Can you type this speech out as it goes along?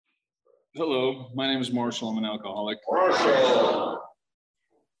Hello, my name is Marshall. I'm an alcoholic. Marshall.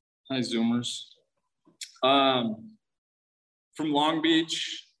 Hi, Zoomers. From Long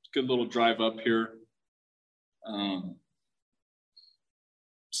Beach, good little drive up here.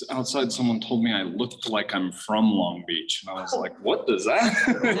 Outside, someone told me I looked like I'm from Long Beach, and I was like, "What does that?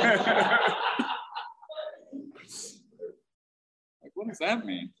 Like, what does that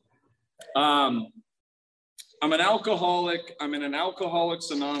mean?" I'm an alcoholic. I'm in an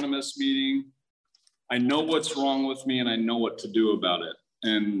Alcoholics Anonymous meeting. I know what's wrong with me and I know what to do about it.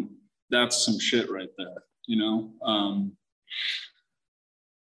 And that's some shit right there, you know?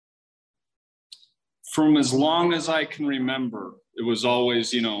 From as long as I can remember, it was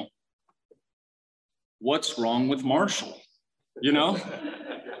always, you know, what's wrong with Marshall, you know?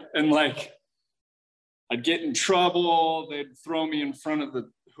 And like, I'd get in trouble. They'd throw me in front of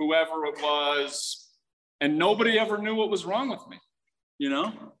whoever it was. And nobody ever knew what was wrong with me, you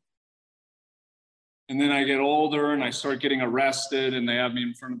know? And then I get older and I start getting arrested and they have me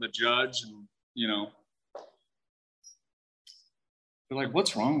in front of the judge and, you know, they're like,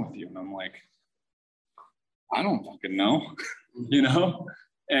 "What's wrong with you?" And I'm like, "I don't fucking know," you know?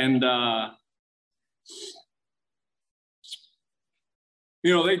 And,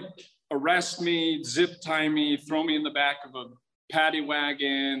 you know, they arrest me, zip tie me, throw me in the back of a paddy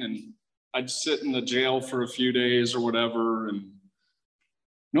wagon, and I'd sit in the jail for a few days or whatever, and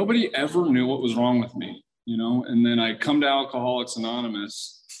nobody ever knew what was wrong with me, you know? And then I come to Alcoholics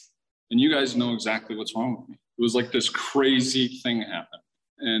Anonymous, and you guys know exactly what's wrong with me. It was like this crazy thing happened.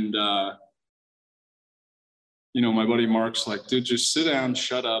 And, you know, my buddy Mark's like, "Dude, just sit down,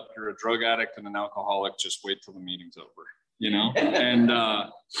 shut up. You're a drug addict and an alcoholic. Just wait till the meeting's over," you know? And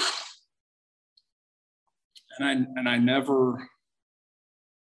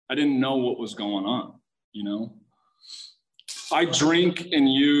I didn't know what was going on, you know? I drink and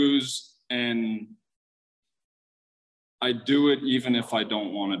use, and I do it even if I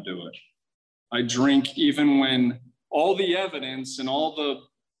don't want to do it. I drink even when all the evidence and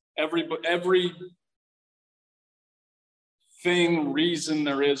every reason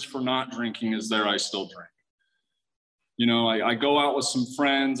there is for not drinking is there, I still drink. You know, I go out with some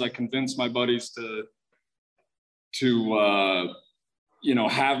friends. I convince my buddies to you know,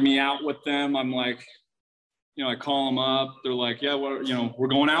 have me out with them. I'm like, you know, I call them up. They're like, "Yeah, well, you know, we're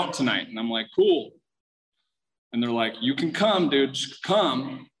going out tonight." And I'm like, "Cool." And they're like, "You can come, dude, just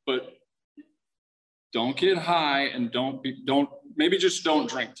come, but don't get high and maybe just don't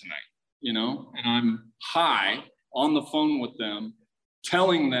drink tonight," you know? And I'm high on the phone with them,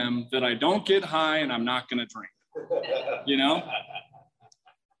 telling them that I don't get high and I'm not going to drink, you know?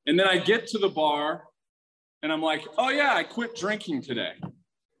 And then I get to the bar and I'm like, "Oh yeah, I quit drinking today."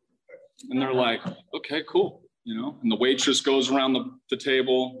 And they're like, "Okay, cool," you know? And the waitress goes around the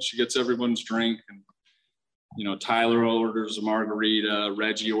table. She gets everyone's drink. And, you know, Tyler orders a margarita.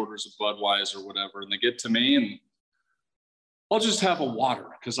 Reggie orders a Budweiser, whatever. And they get to me and I'll just have a water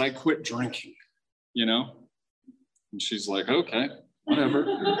because I quit drinking, you know? And she's like, "Okay, whatever."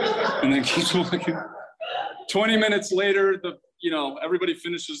 And then keeps walking. 20 minutes later, you know, everybody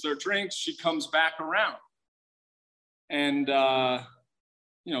finishes their drinks. She comes back around. And,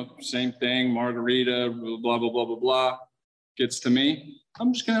 you know, same thing, margarita, blah, blah, blah, blah, blah. Gets to me,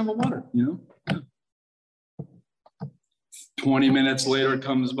 I'm just going to have a water, you know? 20 minutes later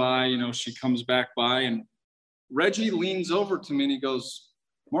comes by, you know, she comes back by and Reggie leans over to me and he goes,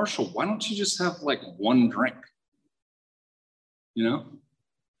 "Marshall, why don't you just have like one drink?" You know?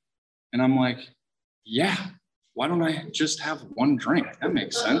 And I'm like, "Yeah, why don't I just have one drink? That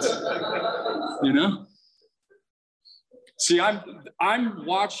makes sense." You know? See, I'm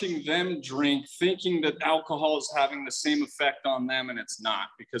watching them drink, thinking that alcohol is having the same effect on them, and it's not,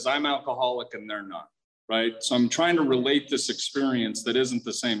 because I'm alcoholic and they're not, right? So I'm trying to relate this experience that isn't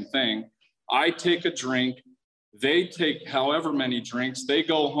the same thing. I take a drink, they take however many drinks, they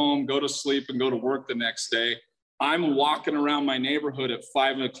go home, go to sleep, and go to work the next day. I'm walking around my neighborhood at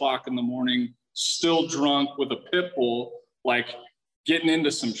 5 o'clock in the morning, still drunk with a pit bull, like getting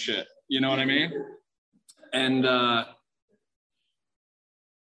into some shit, you know what I mean? And,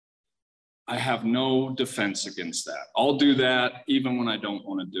 I have no defense against that. I'll do that even when I don't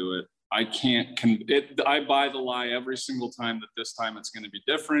want to do it. I buy the lie every single time that this time it's going to be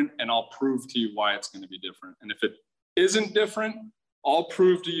different, and I'll prove to you why it's going to be different. And if it isn't different, I'll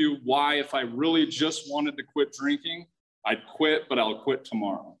prove to you why, if I really just wanted to quit drinking, I'd quit, but I'll quit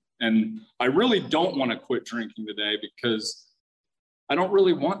tomorrow. And I really don't want to quit drinking today because I don't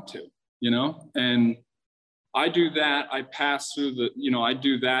really want to, you know? And I do that. I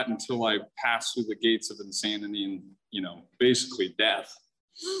do that until I pass through the gates of insanity and, you know, basically death.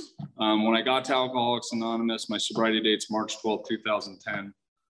 When I got to Alcoholics Anonymous, my sobriety date's March 12, 2010.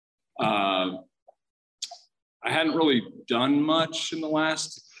 I hadn't really done much in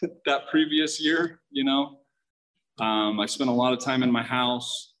that previous year, you know. I spent a lot of time in my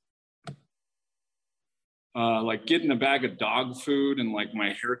house, like getting a bag of dog food and like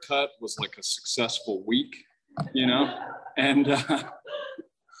my haircut was like a successful week, you know. And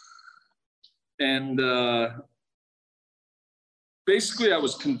basically I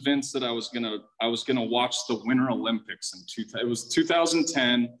was convinced that I was gonna watch the Winter Olympics it was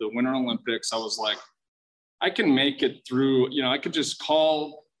 2010, the Winter Olympics. I was like, I can make it through, you know, I could just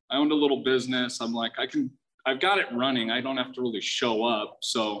call. I owned a little business. I'm like, I've got it running. I don't have to really show up.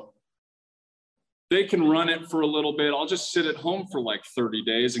 So they can run it for a little bit. I'll just sit at home for like 30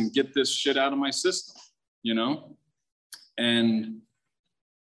 days and get this shit out of my system, you know? And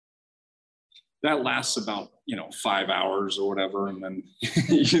that lasts about, 5 hours or whatever. And then,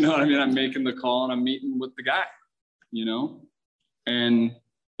 you know what I mean? I'm making the call and I'm meeting with the guy, you know? And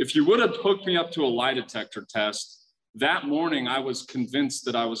if you would have hooked me up to a lie detector test, that morning I was convinced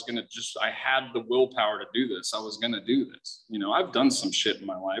that I was gonna I had the willpower to do this. I was gonna do this. You know, I've done some shit in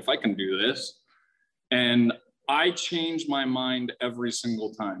my life. I can do this. And I change my mind every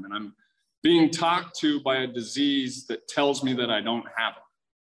single time. And I'm being talked to by a disease that tells me that I don't have it,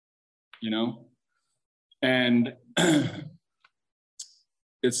 you know? And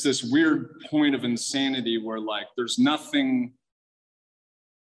it's this weird point of insanity where like, there's nothing,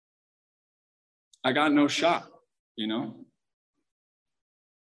 I got no shot, you know?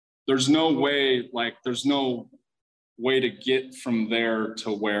 There's no way to get from there to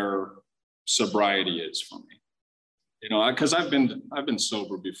where sobriety is for me, you know, because I've been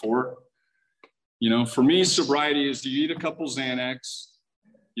sober before. You know, for me, sobriety is you eat a couple Xanax,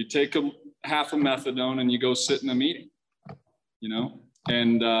 you take half a methadone, and you go sit in a meeting, you know,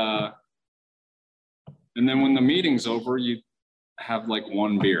 and then when the meeting's over, you have like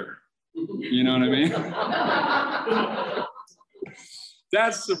one beer. You know what I mean?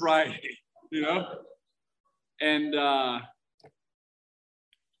 That's sobriety, you know? And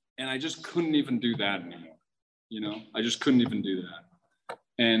I just couldn't even do that anymore, you know? I just couldn't even do that.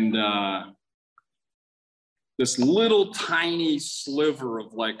 And this little tiny sliver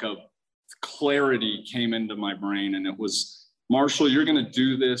of like a clarity came into my brain, and it was, Marshall, you're gonna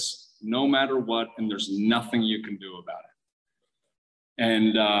do this no matter what, and there's nothing you can do about it.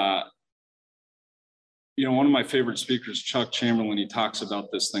 And you know, one of my favorite speakers, Chuck Chamberlain, he talks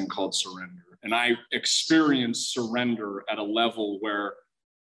about this thing called surrender. And I experienced surrender at a level where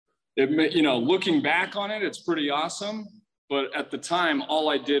you know, looking back on it, it's pretty awesome. But at the time, all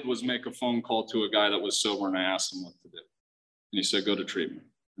I did was make a phone call to a guy that was sober, and I asked him what to do. And he said, go to treatment.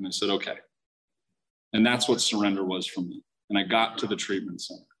 And I said, okay. And that's what surrender was for me. And I got to the treatment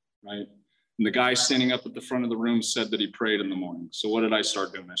center, right? And the guy standing up at the front of the room said that he prayed in the morning. So what did I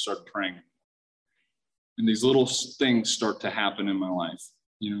start doing? I started praying. And these little things start to happen in my life.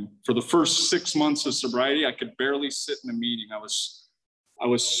 You know, for the first 6 months of sobriety, I could barely sit in a meeting. I was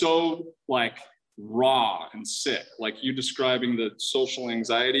so like raw and sick, like you describing the social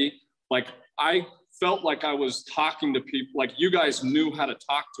anxiety. Like I felt like I was talking to people, like you guys knew how to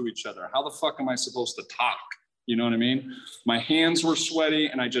talk to each other. How the fuck am I supposed to talk? You know what I mean? My hands were sweaty,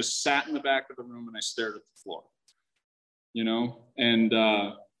 and I just sat in the back of the room and I stared at the floor, you know? And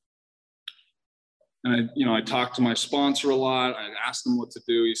I talked to my sponsor a lot. I asked him what to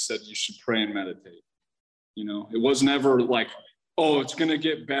do. He said, you should pray and meditate. You know, it was never like, oh, it's going to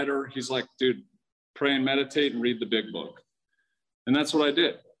get better. He's like, dude, pray and meditate and read the big book. And that's what I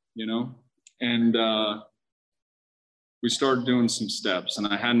did, you know? And we started doing some steps, and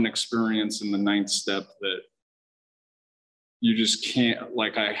I had an experience in the 9th step that you just can't,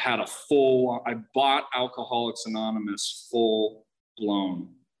 like I bought Alcoholics Anonymous full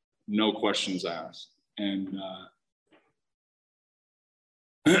blown, no questions asked. And,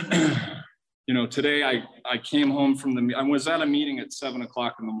 you know, today I came home from I was at a meeting at 7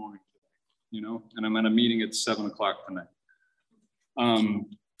 o'clock in the morning, you know, and I'm at a meeting at 7 o'clock tonight.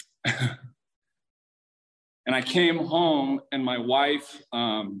 And I came home, and my wife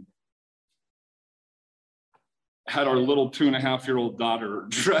had our little 2.5-year-old daughter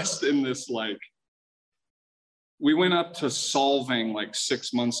dressed in this, like, we went up to Solvang like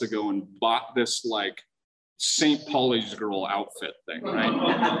 6 months ago and bought this like St. Pauli's girl outfit thing, right?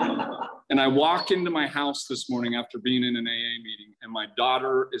 And I walk into my house this morning after being in an AA meeting, and my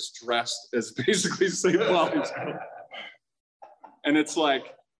daughter is dressed as basically St. Pauli's girl. And it's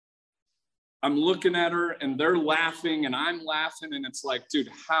like, I'm looking at her, and they're laughing, and I'm laughing, and it's like, dude,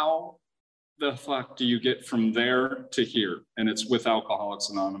 how the fuck do you get from there to here? And it's with Alcoholics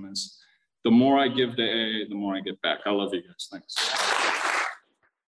Anonymous. The more I give to AA, the more I get back. I love you guys. Thanks.